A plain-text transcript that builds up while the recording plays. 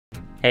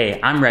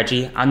Hey, I'm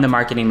Reggie. I'm the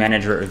marketing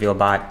manager at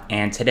Revealbot,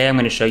 and today I'm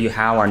going to show you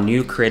how our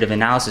new creative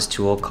analysis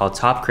tool called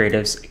Top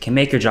Creatives can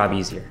make your job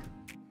easier.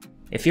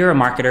 If you're a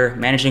marketer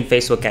managing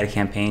Facebook ad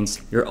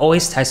campaigns, you're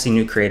always testing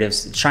new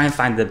creatives to try and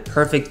find the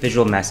perfect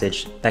visual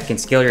message that can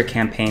scale your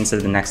campaigns to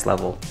the next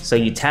level. So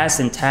you test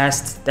and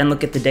test, then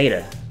look at the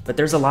data, but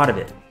there's a lot of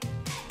it.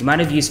 You might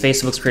have used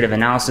Facebook's creative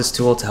analysis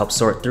tool to help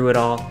sort through it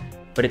all,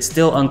 but it's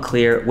still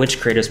unclear which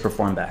creatives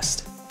perform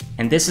best.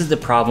 And this is the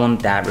problem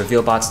that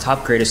Revealbot's Top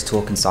Creatives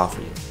tool can solve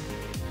for you.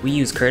 We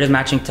use creative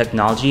matching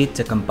technology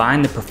to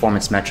combine the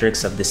performance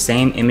metrics of the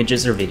same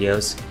images or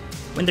videos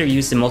when they're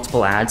used in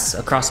multiple ads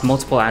across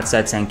multiple ad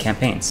sets and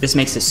campaigns. This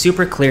makes it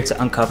super clear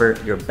to uncover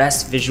your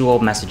best visual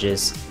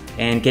messages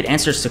and get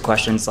answers to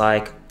questions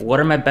like, what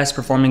are my best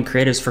performing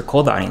creatives for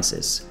cold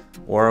audiences?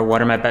 Or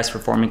what are my best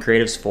performing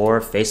creatives for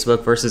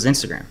Facebook versus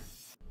Instagram?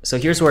 So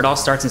here's where it all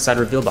starts inside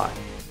Revealbot.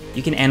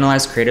 You can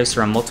analyze creatives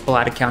from multiple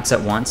ad accounts at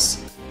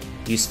once,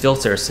 use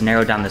filters to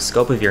narrow down the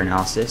scope of your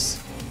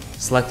analysis,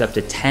 select up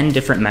to 10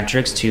 different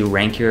metrics to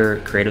rank your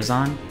creatives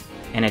on,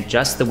 and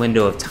adjust the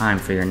window of time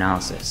for your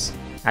analysis.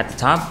 At the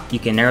top, you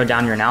can narrow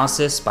down your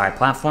analysis by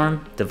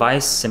platform,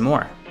 device, and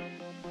more.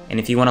 And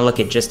if you want to look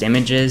at just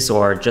images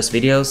or just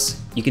videos,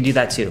 you can do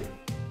that too.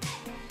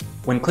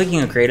 When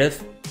clicking a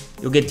creative,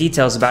 you'll get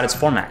details about its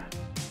format,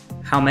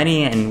 how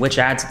many and which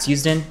ads it's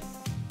used in,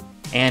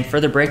 and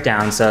further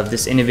breakdowns of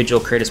this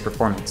individual creative's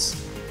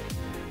performance.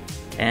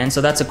 And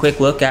so that's a quick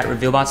look at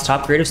Revealbot's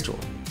Top Creatives tool.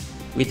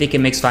 We think it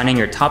makes finding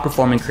your top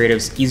performing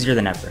creatives easier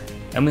than ever,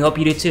 and we hope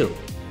you do too.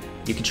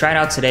 You can try it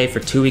out today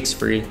for 2 weeks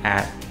free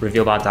at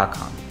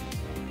revealbot.com.